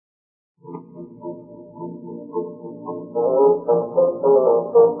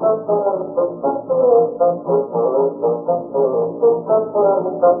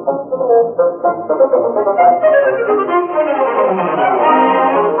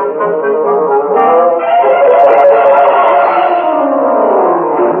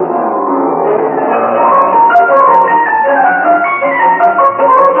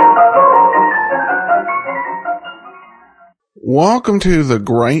Welcome to the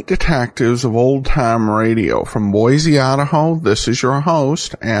Great Detectives of Old Time Radio. From Boise, Idaho, this is your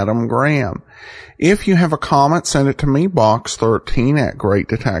host, Adam Graham. If you have a comment, send it to me,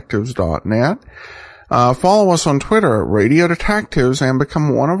 box13@greatdetectives.net. Follow us on Twitter at Radio Detectives and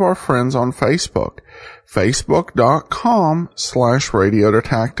become one of our friends on Facebook, facebook.com/Radio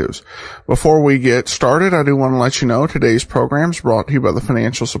Detectives. Before we get started, I do want to let you know today's program is brought to you by the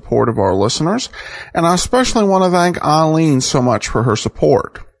financial support of our listeners, and I especially want to thank Eileen so much for her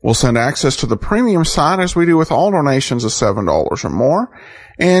support. We'll send access to the premium site as we do with all donations of $7 or more,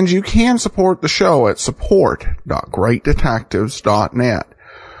 and you can support the show at support.greatdetectives.net.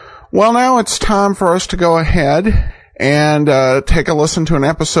 Well, now it's time for us to go ahead and take a listen to an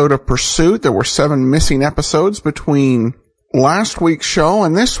episode of Pursuit. There were 7 missing episodes between last week's show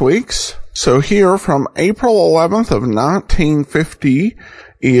and this week's. So here from April 11th of 1950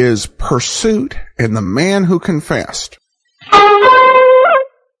 is Pursuit and the Man Who Confessed.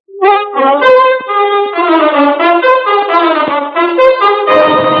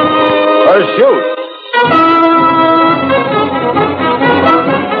 Pursuit.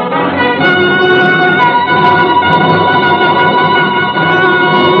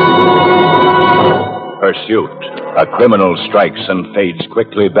 Pursuit. A criminal strikes and fades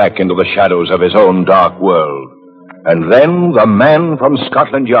quickly back into the shadows of his own dark world. And then the man from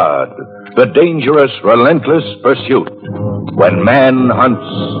Scotland Yard. The dangerous, relentless pursuit. When man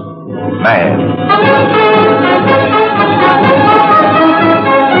hunts man.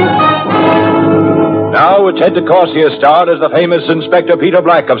 Now it's head to Corsair starred as the famous Inspector Peter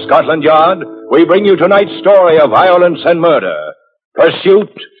Black of Scotland Yard. We bring you tonight's story of violence and murder.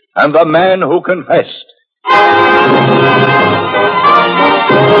 Pursuit and the Man Who Confessed.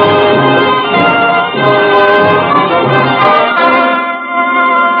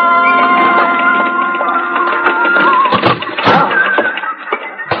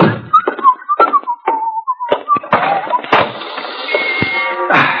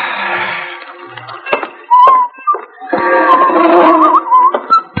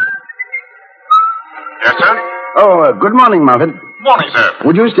 Yes, sir? Oh, good morning, Moffat. Morning, sir.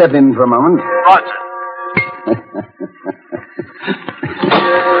 Would you step in for a moment? Right, sir.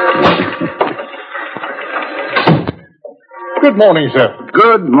 Good morning, sir.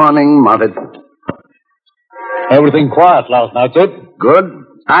 Good morning, Moffat. Everything quiet last night, sir? Good.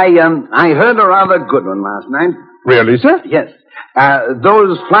 I heard a rather good one last night. Really, sir? Yes.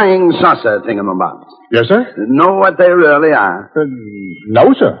 Those flying saucer thingamabobs. Yes, sir? Know what they really are?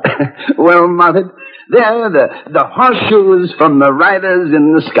 No, sir. Well, Moffat, they're the horseshoes from the Riders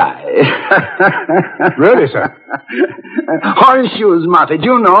in the Sky. Really, sir? Horseshoes, Moffat.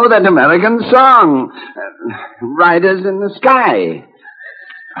 You know that American song. Riders in the Sky.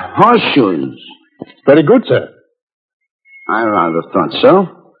 Horseshoes. Very good, sir. I rather thought so.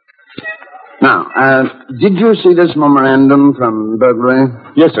 Now, did you see this memorandum from burglary?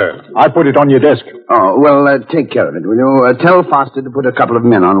 Yes, sir. I put it on your desk. Oh, well, take care of it, will you? Tell Foster to put a couple of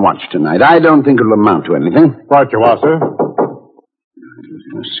men on watch tonight. I don't think it'll amount to anything. Right you are, sir.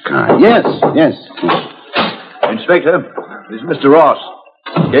 Sky. Yes. Inspector, this is Mr. Ross.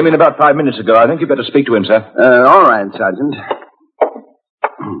 Came in about 5 minutes ago. I think you better speak to him, sir. All right, Sergeant.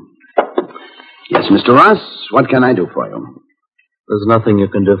 Yes, Mr. Ross, what can I do for you? There's nothing you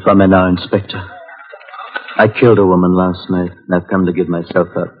can do for me now, Inspector. I killed a woman last night, and I've come to give myself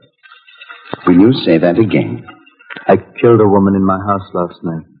up. Will you say that again? I killed a woman in my house last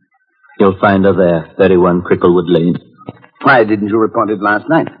night. You'll find her there, 31 Cricklewood Lane. Why didn't you report it last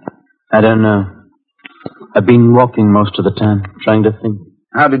night? I don't know. I've been walking most of the time, trying to think.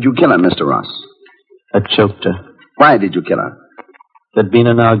 How did you kill her, Mr. Ross? I choked her. Why did you kill her? There'd been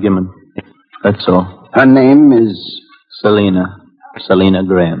an argument. That's all. Her name is? Selina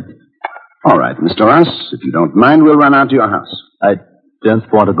Graham. All right, Mr. Ross. If you don't mind, we'll run out to your house. I don't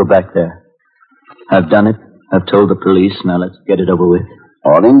want to go back there. I've done it. I've told the police. Now let's get it over with.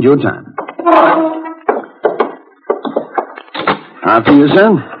 All in due time. After you,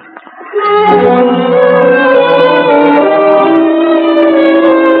 sir.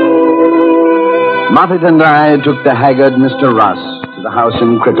 Moffat and I took the haggard Mr. Ross to the house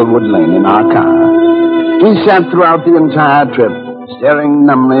in Cricklewood Lane in our car. We sat throughout the entire trip, staring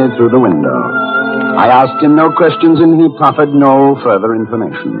numbly through the window. I asked him no questions, and he proffered no further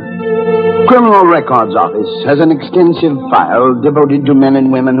information. Criminal Records Office has an extensive file devoted to men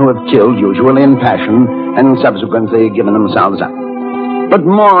and women who have killed, usually in passion, and subsequently given themselves up. But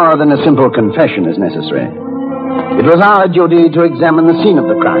more than a simple confession is necessary. It was our duty to examine the scene of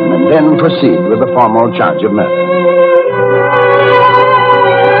the crime and then proceed with the formal charge of murder.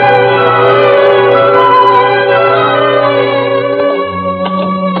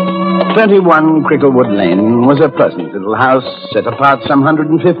 21 Cricklewood Lane was a pleasant little house set apart some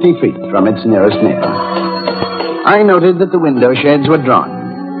 150 feet from its nearest neighbor. I noted that the window shades were drawn.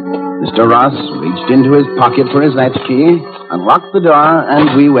 Mr. Ross reached into his pocket for his latchkey, unlocked the door,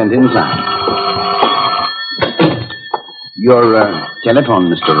 and we went inside. Your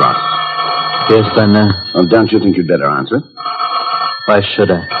telephone, Mr. Ross. Yes, then, Well, don't you think you'd better answer it? why should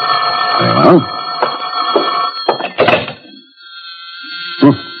I? Very well.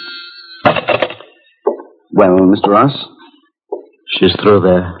 Well, Mr. Ross? She's through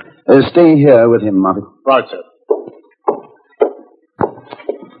there. Stay here with him, Moffat. Right, sir.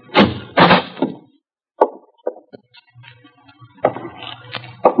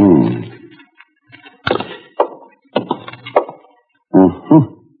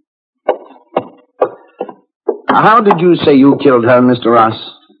 How did you say you killed her, Mr. Ross?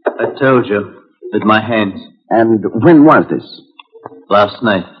 I told you. With my hands. And when was this? Last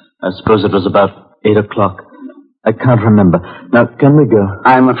night. I suppose it was about 8 o'clock. I can't remember. Now, can we go?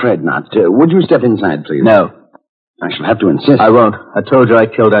 I'm afraid not. Would you step inside, please? No. I shall have to insist. I won't. I told you I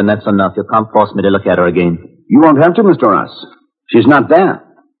killed her, and that's enough. You can't force me to look at her again. You won't have to, Mr. Ross. She's not there.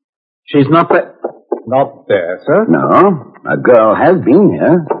 She's not there. Not there, sir. No, a girl has been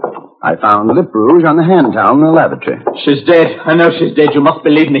here. I found lip rouge on the hand towel in the lavatory. She's dead. I know she's dead. You must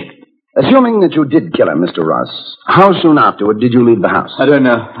believe me. Assuming that you did kill her, Mr. Ross, how soon afterward did you leave the house? I don't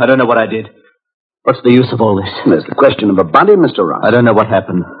know. I don't know what I did. What's the use of all this? There's the question of a body, Mr. Ross. I don't know what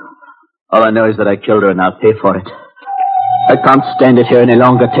happened. All I know is that I killed her, and I'll pay for it. I can't stand it here any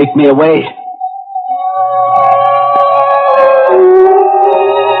longer. Take me away.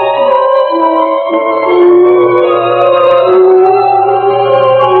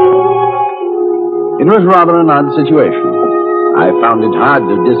 It was rather an odd situation. I found it hard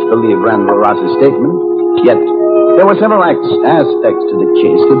to disbelieve Randall Ross's statement, yet there were several aspects to the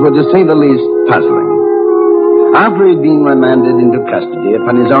case that were, to say the least, puzzling. After he'd been remanded into custody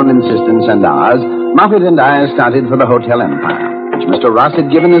upon his own insistence and ours, Moffat and I started for the Hotel Empire, which Mr. Ross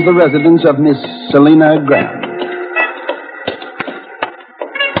had given as the residence of Miss Selina Graham.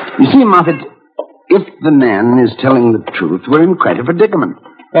 You see, Moffat, if the man is telling the truth, we're in quite a predicament.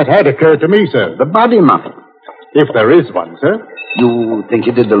 That had occurred to me, sir. The body, Moffat. If there is one, sir. You think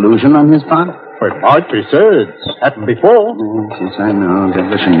it a delusion on his part? Well, it might be, sir. It's happened before. Yes, I know.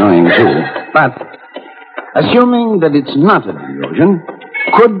 Devilish annoying, too. But, assuming that it's not a delusion,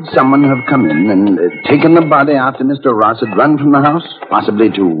 could someone have come in and taken the body after Mr. Ross had run from the house, possibly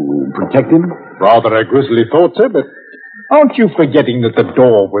to protect him? Rather a grisly thought, sir, but aren't you forgetting that the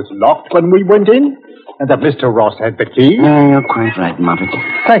door was locked when we went in? And that Mr. Ross had the key? You're quite right, Moffat.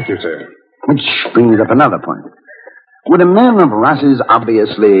 Thank you, sir. Which brings up another point. Would a man of Ross's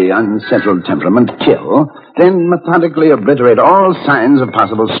obviously unsettled temperament kill, then methodically obliterate all signs of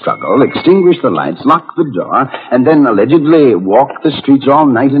possible struggle, extinguish the lights, lock the door, and then allegedly walk the streets all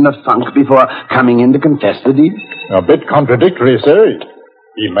night in a funk before coming in to confess the deed? A bit contradictory, sir.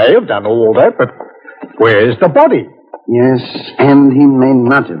 He may have done all that, but where's the body? Yes, and he may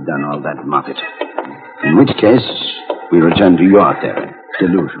not have done all that, Moffat. In which case, we return to your theory.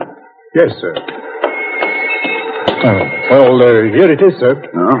 Delusion. Yes, sir. Here it is, sir.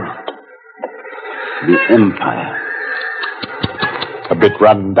 Oh. The Empire. A bit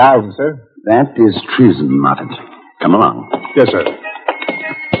run down, sir. That is treason, Moffat. Come along. Yes, sir.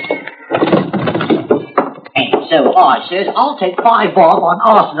 And so I says, I'll take 5 bob on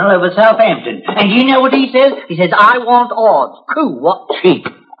Arsenal over Southampton. And you know what he says? He says, I want odds. Cool, what cheap.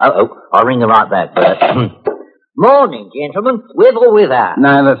 I'll ring them right back, Bert. Morning, gentlemen. With or without?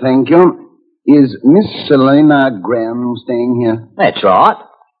 Neither, thank you. Is Miss Selina Graham staying here? That's right.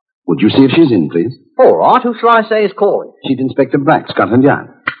 Would you see if she's in, please? All right, who shall I say is calling? Chief Inspector Black, Scotland Yard.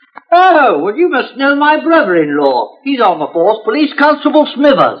 Oh, well, you must know my brother-in-law. He's on the force, Police Constable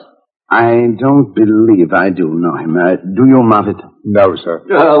Smithers. I don't believe I do know him. Do you, Moffat? No, sir.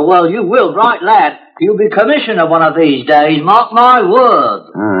 Well, you will, right, lad. He'll be commissioner one of these days, mark my words.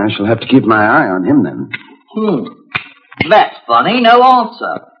 I shall have to keep my eye on him, then. That's funny, no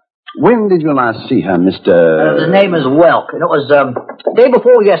answer. When did you last see her, Mr... The name is Welk, and it was, day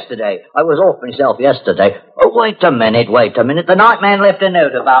before yesterday. I was off myself yesterday. Oh, wait a minute. The night man left a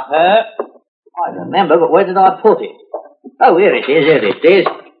note about her. I remember, but where did I put it? Oh, here it is.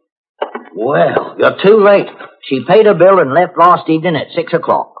 Well, you're too late. She paid her bill and left last evening at 6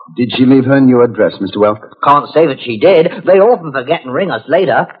 o'clock. Did she leave her new address, Mr. Welk? Can't say that she did. They often forget and ring us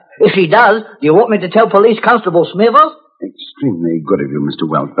later. If she does, do you want me to tell Police Constable Smithers? Extremely good of you, Mr.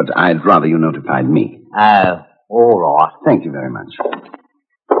 Welk, but I'd rather you notified me. Oh, all right. Thank you very much.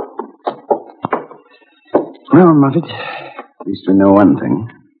 Well, Moffat, at least we know one thing.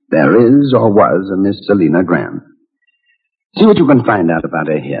 There is or was a Miss Selina Graham. See what you can find out about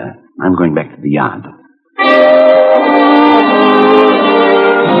her here. I'm going back to the yard.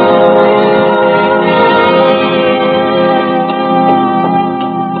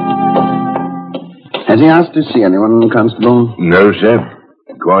 Has he asked to see anyone, Constable? No, sir.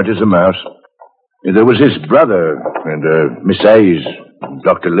 Quiet as a mouse. There was his brother and Miss Hayes and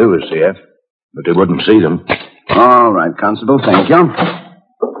Dr. Lewis here, but they wouldn't see them. All right, Constable, thank you.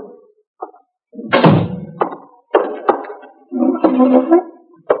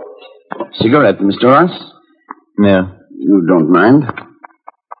 Cigarette, Mr. Ross? No. You don't mind?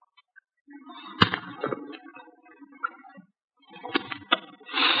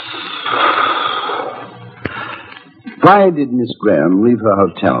 Why did Miss Graham leave her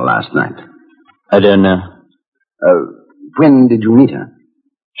hotel last night? I don't know. When did you meet her?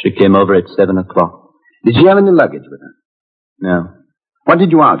 She came over at 7 o'clock. Did she have any luggage with her? No. What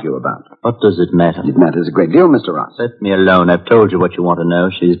did you argue about? What does it matter? It matters a great deal, Mr. Ross. Let me alone. I've told you what you want to know.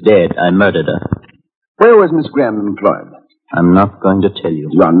 She's dead. I murdered her. Where was Miss Graham employed? I'm not going to tell you.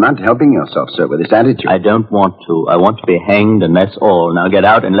 You're not helping yourself, sir, with this attitude. I don't want to. I want to be hanged, and that's all. Now get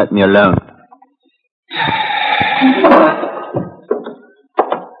out and let me alone.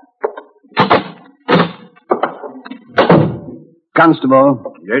 Constable.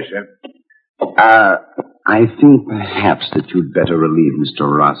 Yes, sir. I think perhaps that you'd better relieve Mr.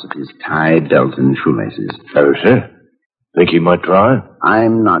 Ross of his tie, belt, and shoelaces. Oh, sir. Think he might try?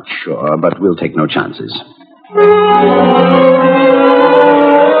 I'm not sure, but we'll take no chances.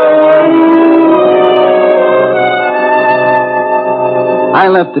 I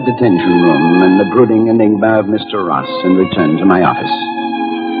left the detention room and the brooding enigma of Mr. Ross and returned to my office.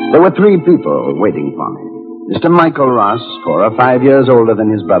 There were 3 people waiting for me. Mr. Michael Ross, 4 or 5 years older than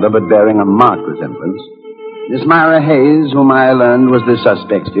his brother, but bearing a marked resemblance. Miss Myra Hayes, whom I learned was the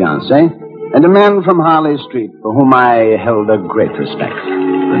suspect's fiancée, and a man from Harley Street for whom I held a great respect.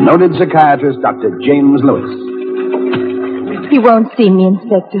 The noted psychiatrist, Dr. James Lewis. He won't see me,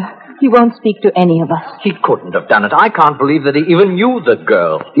 Inspector. He won't speak to any of us. He couldn't have done it. I can't believe that he even knew the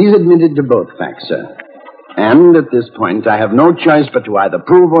girl. He's admitted to both facts, sir. And at this point, I have no choice but to either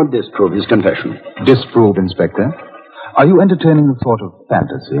prove or disprove his confession. Disprove, Inspector? Are you entertaining a sort of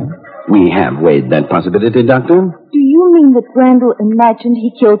fantasy? We have weighed that possibility, Doctor. Do you mean that Randall imagined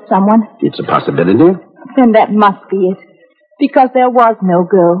he killed someone? It's a possibility. Then that must be it. Because there was no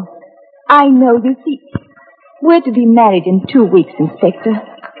girl. I know, you see. We're to be married in 2 weeks, Inspector.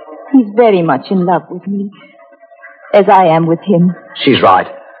 He's very much in love with me. As I am with him. She's right.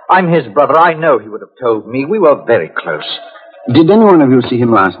 I'm his brother. I know he would have told me. We were very close. Did any one of you see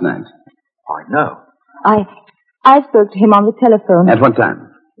him last night? I know. I spoke to him on the telephone. At what time?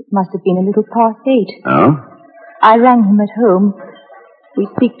 It must have been a little past 8. Oh? I rang him at home. We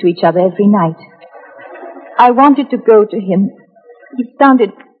speak to each other every night. I wanted to go to him. He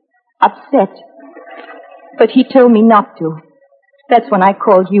sounded upset. But he told me not to. That's when I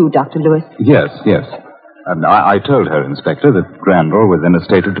called you, Dr. Lewis. Yes. And I told her, Inspector, that Randall was in a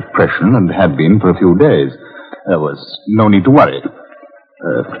state of depression and had been for a few days. There was no need to worry.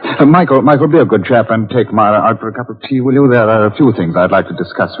 Michael, be a good chap and take Myra out for a cup of tea, will you? There are a few things I'd like to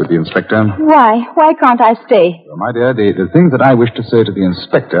discuss with the Inspector. Why? Why can't I stay? Well, my dear, the things that I wish to say to the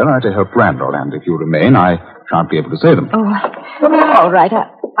Inspector are to help Randall, and if you remain, I shan't be able to say them. Oh, all right.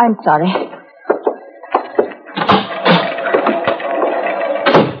 I'm sorry.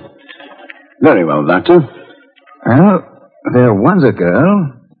 Very well, Doctor. Well, there was a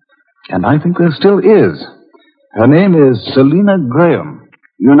girl, and I think there still is. Her name is Selina Graham.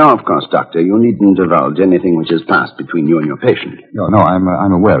 You know, of course, Doctor, you needn't divulge anything which has passed between you and your patient. No,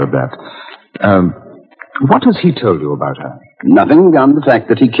 I'm aware of that. What has he told you about her? Nothing beyond the fact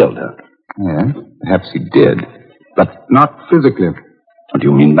that he killed her. Yes, perhaps he did, but not physically. What do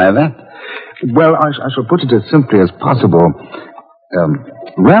you mean by that? Well, I shall put it as simply as possible.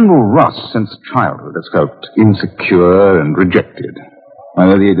 Randall Ross, since childhood, has felt insecure and rejected.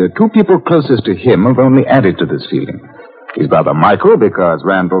 The 2 people closest to him have only added to this feeling. His brother Michael, because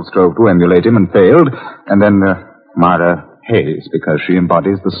Randall strove to emulate him and failed. And then Mara Hayes, because she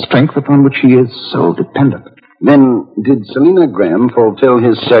embodies the strength upon which he is so dependent. Then, did Selina Graham fulfill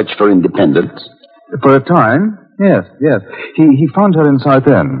his search for independence? For a time, yes. He found her in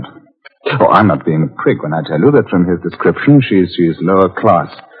Southend. Oh, I'm not being a prig when I tell you that from his description she's lower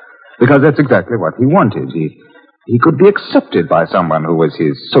class. Because that's exactly what he wanted. He could be accepted by someone who was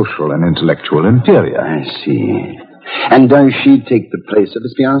his social and intellectual inferior. I see. And does she take the place of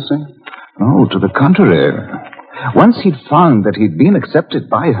his fiancée? Oh, to the contrary. Once he'd found that he'd been accepted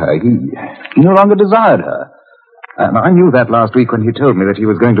by her, he no longer desired her. And I knew that last week when he told me that he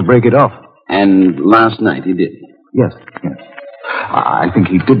was going to break it off. And last night he did? Yes. I think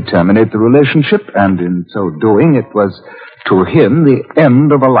he did terminate the relationship, and in so doing, it was, to him, the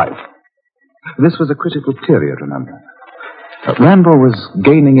end of a life. This was a critical period, remember. Randall was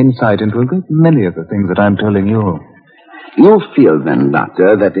gaining insight into a great many of the things that I'm telling you. You feel, then,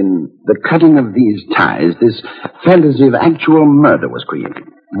 Doctor, that in the cutting of these ties, this fantasy of actual murder was created?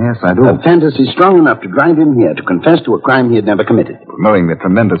 Yes, I do. A fantasy strong enough to drive him here to confess to a crime he had never committed. Knowing the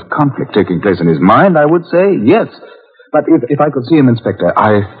tremendous conflict taking place in his mind, I would say yes. But if I could see him, Inspector,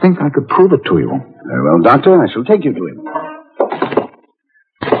 I think I could prove it to you. Very well, Doctor. I shall take you to him.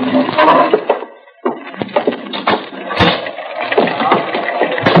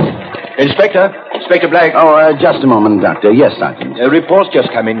 Inspector Black. Oh, just a moment, Doctor. Yes, Sergeant. Report's just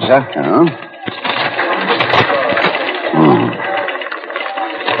come in, sir. Oh?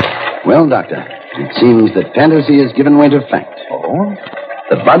 Well, Doctor, it seems that fantasy has given way to fact. Oh?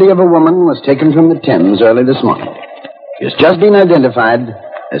 The body of a woman was taken from the Thames early this morning. She has just been identified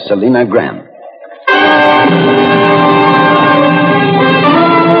as Selina Graham.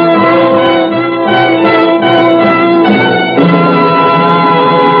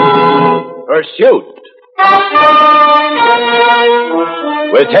 Pursuit.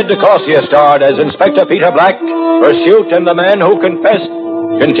 With Ted DeCorsia starred as Inspector Peter Black, Pursuit and the Man Who Confessed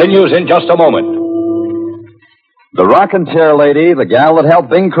continues in just a moment. The rocking chair lady, the gal that helped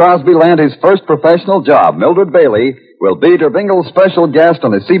Bing Crosby land his first professional job, Mildred Bailey, will be Bingle's special guest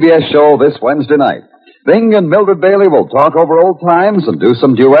on the CBS show this Wednesday night. Bing and Mildred Bailey will talk over old times and do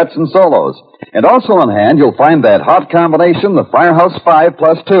some duets and solos. And also on hand, you'll find that hot combination, the Firehouse 5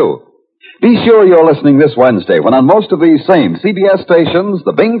 plus 2. Be sure you're listening this Wednesday when on most of these same CBS stations,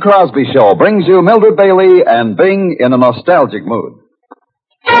 the Bing Crosby Show brings you Mildred Bailey and Bing in a nostalgic mood.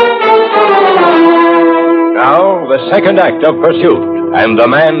 Now, the second act of Pursuit and the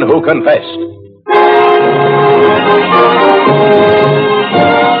Man Who Confessed.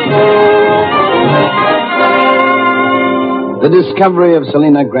 The discovery of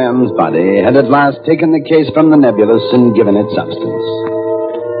Selina Graham's body had at last taken the case from the nebulous and given it substance.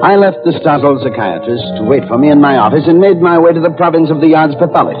 I left the startled psychiatrist to wait for me in my office and made my way to the province of the Yard's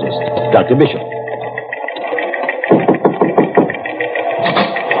pathologist, Dr. Bishop.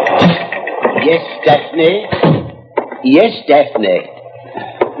 Yes, Daphne? Yes, Daphne.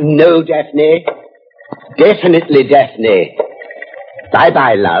 No, Daphne. Definitely, Daphne.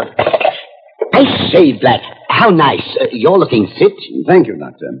 Bye-bye, love. I say, Black, how nice. You're looking fit. Thank you,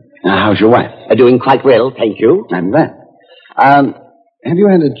 Doctor. How's your wife? Doing quite well, thank you. I'm glad. Have you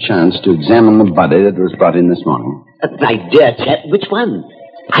had a chance to examine the body that was brought in this morning? My dear chap, which one?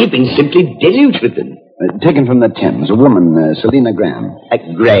 I've been simply deluged with them. Taken from the Thames, a woman, Selina Graham.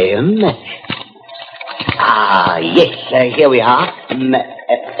 Graham? Yes, here we are.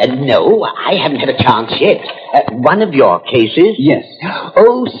 No, I haven't had a chance yet. One of your cases? Yes.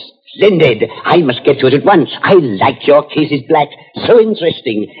 Oh, splendid. I must get to it at once. I like your cases, Black. So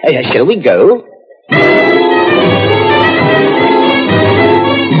interesting. Shall we go?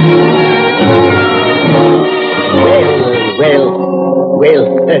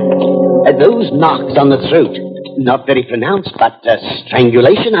 Well, those marks on the throat. Not very pronounced, but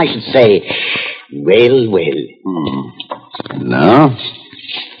strangulation, I should say. Well. No.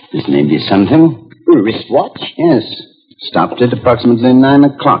 This may be something. Wristwatch? Yes. Stopped at approximately 9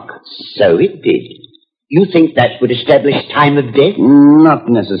 o'clock. So it did. You think that would establish time of death? Not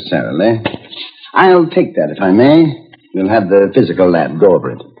necessarily. I'll take that, if I may. We'll have the physical lab go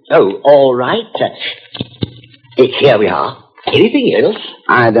over it. Oh, all right. Here we are. Anything else?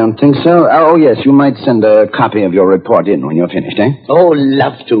 I don't think so. Oh, yes, you might send a copy of your report in when you're finished, eh? Oh,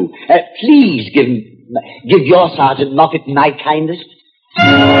 love to. Please give your Sergeant Moffat my kindest.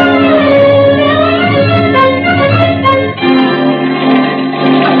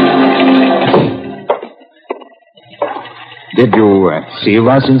 Did you see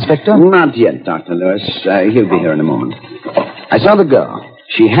Ross, Inspector? Not yet, Dr. Lewis. He'll be here in a moment. I saw the girl.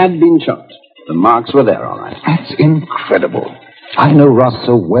 She had been shot. The marks were there, all right. That's incredible. I know Ross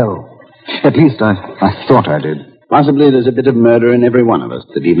so well. At least I thought I did. Possibly there's a bit of murder in every one of us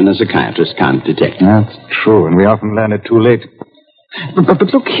that even a psychiatrist can't detect. That's true, and we often learn it too late.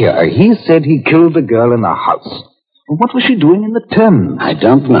 But look here. He said he killed the girl in the house. Well, what was she doing in the Thames? I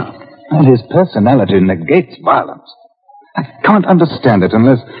don't know. And his personality negates violence. I can't understand it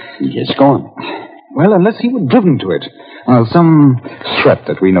unless... Yes, go on. Well, unless he were driven to it. Some threat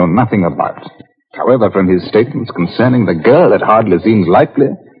that we know nothing about. However, from his statements concerning the girl, it hardly seems likely.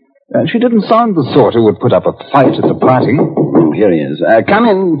 She didn't sound the sort who would put up a fight at the party. Oh, here he is. Come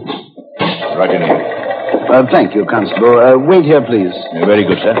in. Right in here. Thank you, Constable. Wait here, please. Very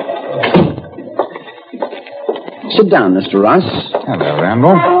good, sir. Sit down, Mr. Ross. Hello,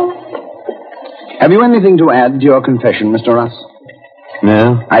 Randall. Have you anything to add to your confession, Mr. Ross?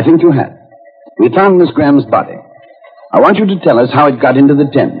 No? I think you have. We found Miss Graham's body. I want you to tell us how it got into the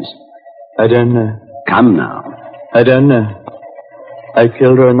Thames. I don't know. Come now. I don't know. I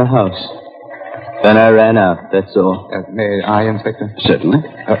killed her in the house. Then I ran out, that's all. May I, Inspector? Certainly.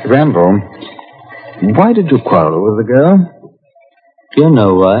 Randall, why did you quarrel with the girl? You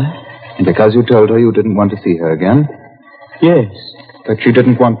know why? Because you told her you didn't want to see her again? Yes. That she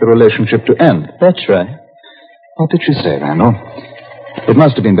didn't want the relationship to end? That's right. What did she say, Randall? It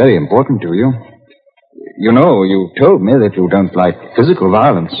must have been very important to you. You know, you told me that you don't like physical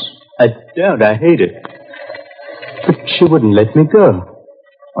violence. I don't. I hate it. But she wouldn't let me go.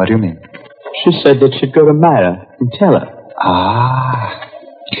 What do you mean? She said that she'd go to Myra and tell her. Ah.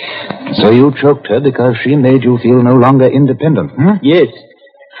 So you choked her because she made you feel no longer independent, hmm? Yes.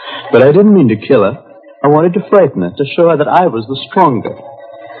 But I didn't mean to kill her. I wanted to frighten her, to show her that I was the stronger.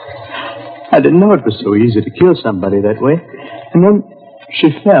 I didn't know it was so easy to kill somebody that way. And then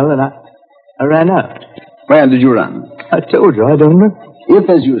she fell and I ran out. Where did you run? I told you, I don't know. If,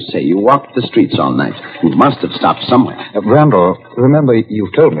 as you say, you walked the streets all night, you must have stopped somewhere. Randall, remember you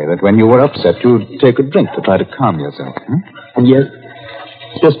told me that when you were upset, you'd take a drink to try to calm yourself. Hmm? Yes.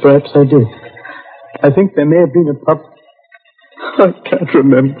 Yes, perhaps I did. I think there may have been a pub. I can't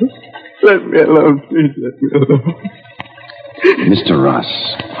remember. Let me alone, please, let me alone. Mr. Ross,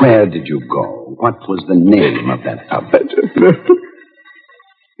 where did you go? What was the name of that pub? I don't know.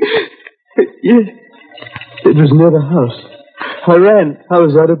 Yes, it was near the house. I ran. I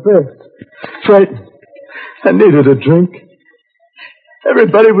was out of breath. Frightened. I needed a drink.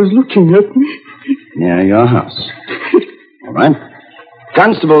 Everybody was looking at me. Near your house. All right.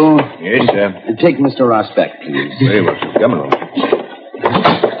 Constable. Yes, sir. Take Mr. Ross back, please. Very well, sir. Come along.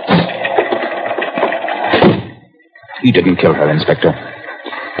 He didn't kill her, Inspector.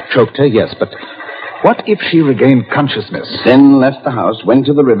 Choked her, yes, but what if she regained consciousness? Then left the house, went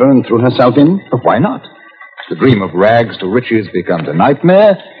to the river, and threw herself in? But why not? The dream of rags to riches becomes a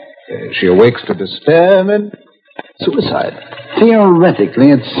nightmare. She awakes to despair, and then suicide.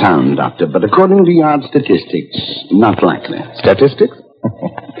 Theoretically, it's sound, Doctor, but according to yard statistics, not likely. Statistics?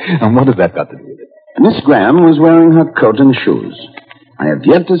 And what has that got to do with it? Miss Graham was wearing her coat and shoes. I have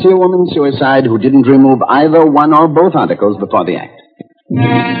yet to see a woman suicide who didn't remove either one or both articles before the act.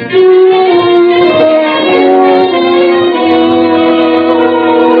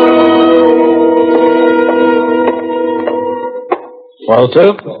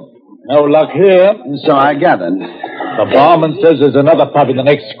 Walter, no luck here. So I gathered. The barman says there's another pub in the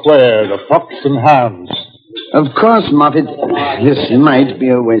next square, the Fox and Hounds. Of course, Moffat, this might be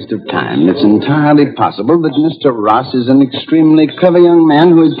a waste of time. It's entirely possible that Mr. Ross is an extremely clever young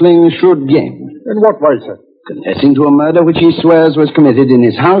man who is playing a shrewd game. In what way, sir? Confessing to a murder which he swears was committed in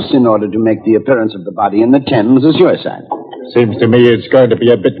his house in order to make the appearance of the body in the Thames a suicide. Seems to me it's going to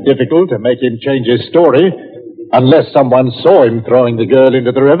be a bit difficult to make him change his story, unless someone saw him throwing the girl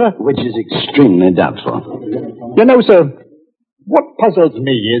into the river. Which is extremely doubtful. You know, sir, what puzzles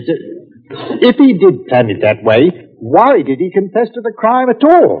me is, if he did plan it that way, why did he confess to the crime at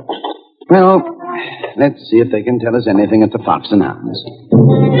all? Well, let's see if they can tell us anything at the Fox and Hounds.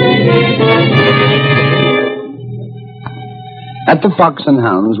 At the Fox and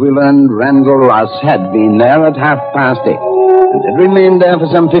Hounds, we learned Randall Ross had been there at 8:30 and had remained there for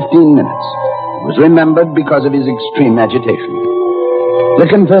some 15 minutes. It was remembered because of his extreme agitation. The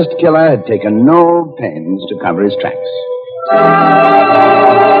confessed killer had taken no pains to cover his tracks.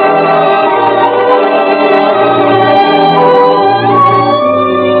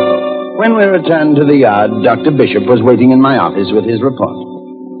 When we returned to the yard, Dr. Bishop was waiting in my office with his report.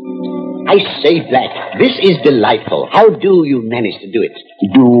 I say, Black, this is delightful. How do you manage to do it?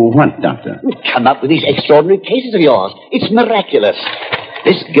 Do what, Doctor? Come up with these extraordinary cases of yours. It's miraculous.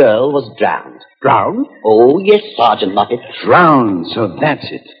 This girl was drowned. Drowned? Oh, yes, Sergeant Moffat. Drowned, so that's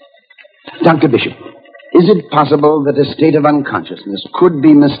it. Dr. Bishop, is it possible that a state of unconsciousness could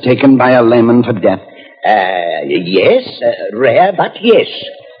be mistaken by a layman for death? Yes, rare, but yes.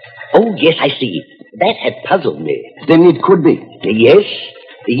 Oh, yes, I see. That had puzzled me. Then it could be.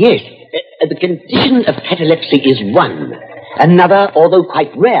 Yes. The condition of catalepsy is one. Another, although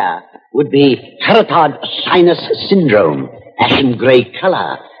quite rare, would be carotid sinus syndrome. Ashen gray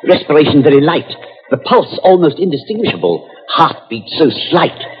color, respiration very light, the pulse almost indistinguishable, heartbeat so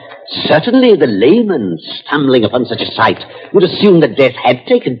slight. Certainly the layman, stumbling upon such a sight, would assume that death had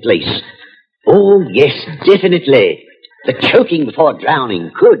taken place. Oh, yes, definitely. The choking before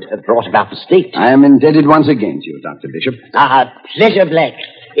drowning could have brought about the state. I am indebted once again to you, Dr. Bishop. Pleasure, Black.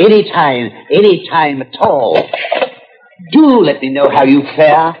 Any time at all. Do let me know how you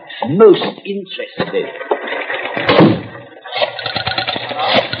fare. Most interested.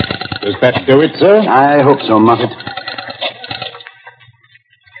 Does that do it, sir? I hope so, Moffat.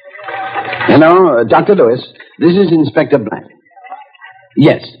 Hello, Dr. Lewis. This is Inspector Black.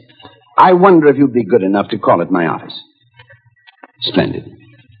 Yes. I wonder if you'd be good enough to call at my office. Splendid.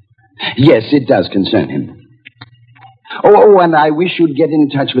 Yes, it does concern him. Oh, and I wish you'd get in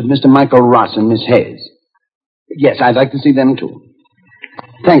touch with Mr. Michael Ross and Miss Hayes. Yes, I'd like to see them, too.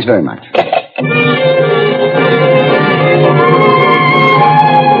 Thanks very much.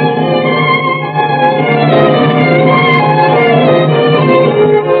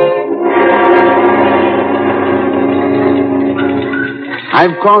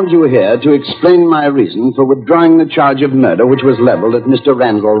 I've called you here to explain my reason for withdrawing the charge of murder which was leveled at Mr.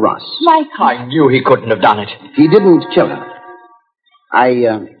 Randall Ross. Michael. I knew he couldn't have done it. He didn't kill her. I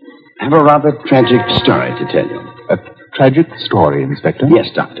have a rather tragic story to tell you. A tragic story, Inspector?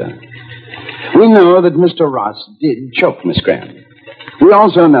 Yes, Doctor. We know that Mr. Ross did choke Miss Graham. We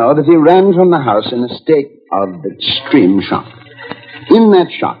also know that he ran from the house in a state of extreme shock. In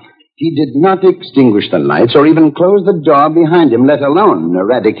that shock, he did not extinguish the lights or even close the door behind him, let alone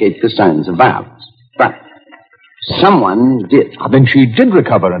eradicate the signs of violence. But someone did. Then she did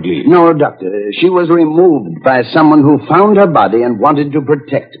recover and leave. No, Doctor. She was removed by someone who found her body and wanted to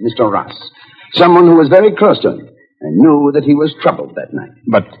protect Mr. Ross. Someone who was very close to him and knew that he was troubled that night.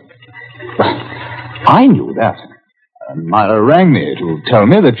 But I knew that. Myra rang me to tell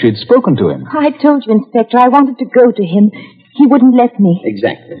me that she'd spoken to him. I told you, Inspector, I wanted to go to him. He wouldn't let me.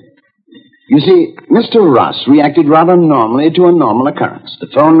 Exactly. You see, Mr. Ross reacted rather normally to a normal occurrence. The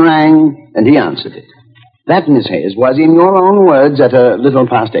phone rang, and he answered it. That, Miss Hayes, was, in your own words, at a little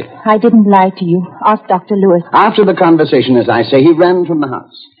past 8. I didn't lie to you. Ask Dr. Lewis. After the conversation, as I say, he ran from the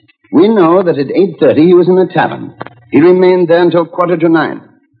house. We know that at 8:30 he was in the tavern. He remained there until 8:45.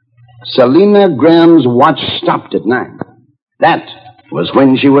 Selina Graham's watch stopped at 9. That was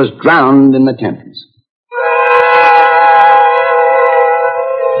when she was drowned in the Thames.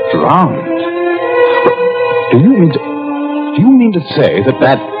 Drowned? Do you mean to say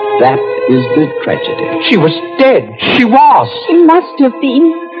that is the tragedy? She was dead. She was. She must have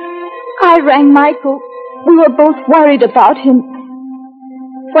been. I rang Michael. We were both worried about him.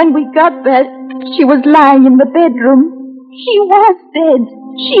 When we got there, she was lying in the bedroom. She was dead.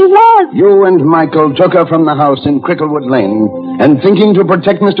 She was. You and Michael took her from the house in Cricklewood Lane and, thinking to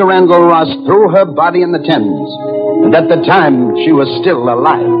protect Mr. Randall Ross, threw her body in the Thames. And at the time, she was still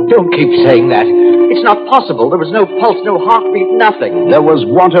alive. Don't keep saying that. It's not possible. There was no pulse, no heartbeat, nothing. There was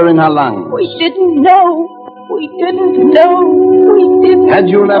water in her lungs. We didn't know. We didn't know. We didn't Had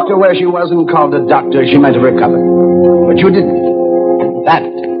you left her where she was and called a doctor, she might have recovered. But you didn't. And that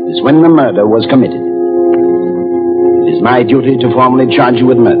is when the murder was committed. It is my duty to formally charge you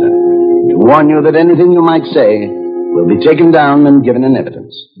with murder. To warn you that anything you might say will be taken down and given in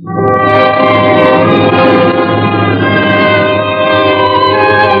evidence.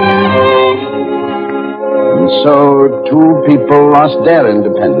 And so 2 people lost their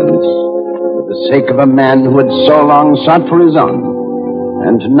independence for the sake of a man who had so long sought for his own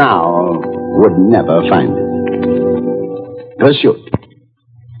and now would never find it. Pursuit.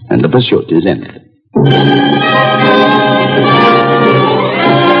 And the pursuit is ended.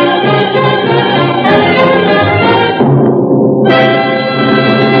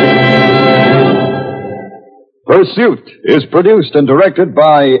 Pursuit is produced and directed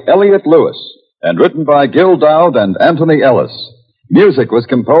by Elliott Lewis and written by Gil Dowd and Anthony Ellis. Music was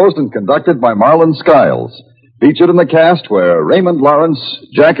composed and conducted by Marlon Skiles. Featured in the cast were Raymond Lawrence,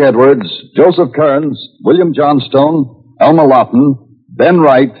 Jack Edwards, Joseph Kearns, William Johnstone, Alma Lawton, Ben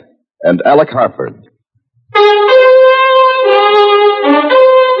Wright, and Alec Harford.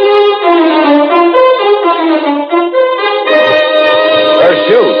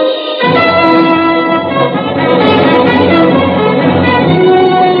 Pursuit.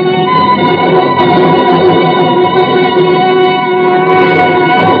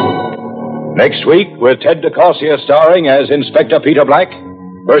 Next week, with Ted DeCorsia starring as Inspector Peter Black,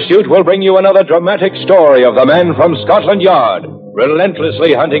 Pursuit will bring you another dramatic story of the man from Scotland Yard,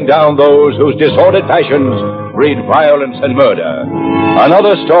 relentlessly hunting down those whose disordered passions breed violence and murder.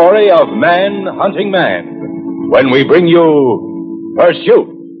 Another story of man hunting man, when we bring you Pursuit.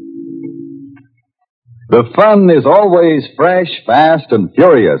 The fun is always fresh, fast, and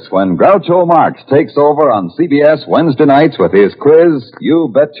furious when Groucho Marx takes over on CBS Wednesday nights with his quiz, You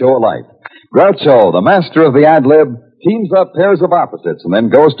Bet Your Life. Groucho, the master of the ad-lib, teams up pairs of opposites and then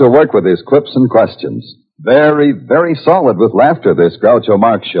goes to work with his quips and questions. Very, very solid with laughter, this Groucho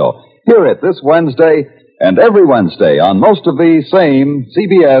Marx show. Hear it this Wednesday and every Wednesday on most of the same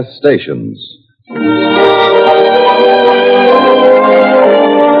CBS stations.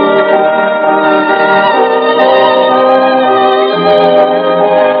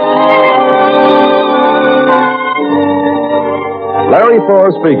 Larry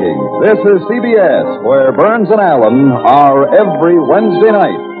Thor speaking. This is CBS, where Burns and Allen are every Wednesday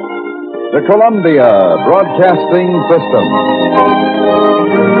night. The Columbia Broadcasting System.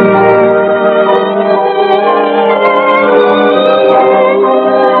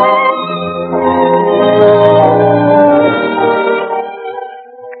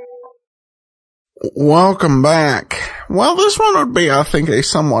 Welcome back. Well, this one would be, I think, a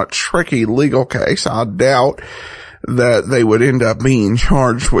somewhat tricky legal case. I doubt that they would end up being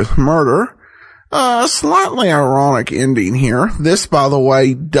charged with murder. A slightly ironic ending here. This, by the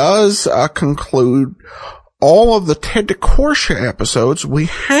way, does conclude all of the Ted DeCorsia episodes we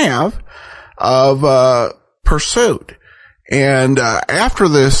have of Pursuit. And after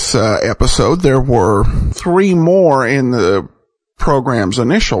this episode, there were 3 more in the program's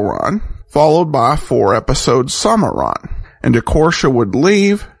initial run, followed by a 4-episode summer run. And DeCorsia would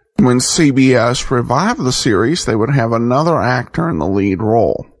leave. When CBS revived the series, they would have another actor in the lead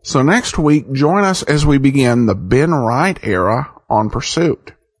role. So next week, join us as we begin the Ben Wright era on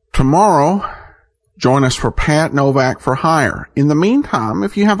Pursuit. Tomorrow, join us for Pat Novak for Hire. In the meantime,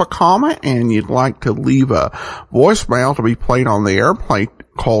 if you have a comment and you'd like to leave a voicemail to be played on the air,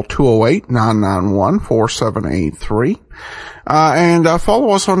 call 208-991-4783. And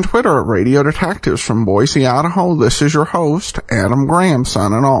follow us on Twitter at Radio Detectives from Boise, Idaho. This is your host, Adam Graham,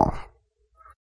 signing off.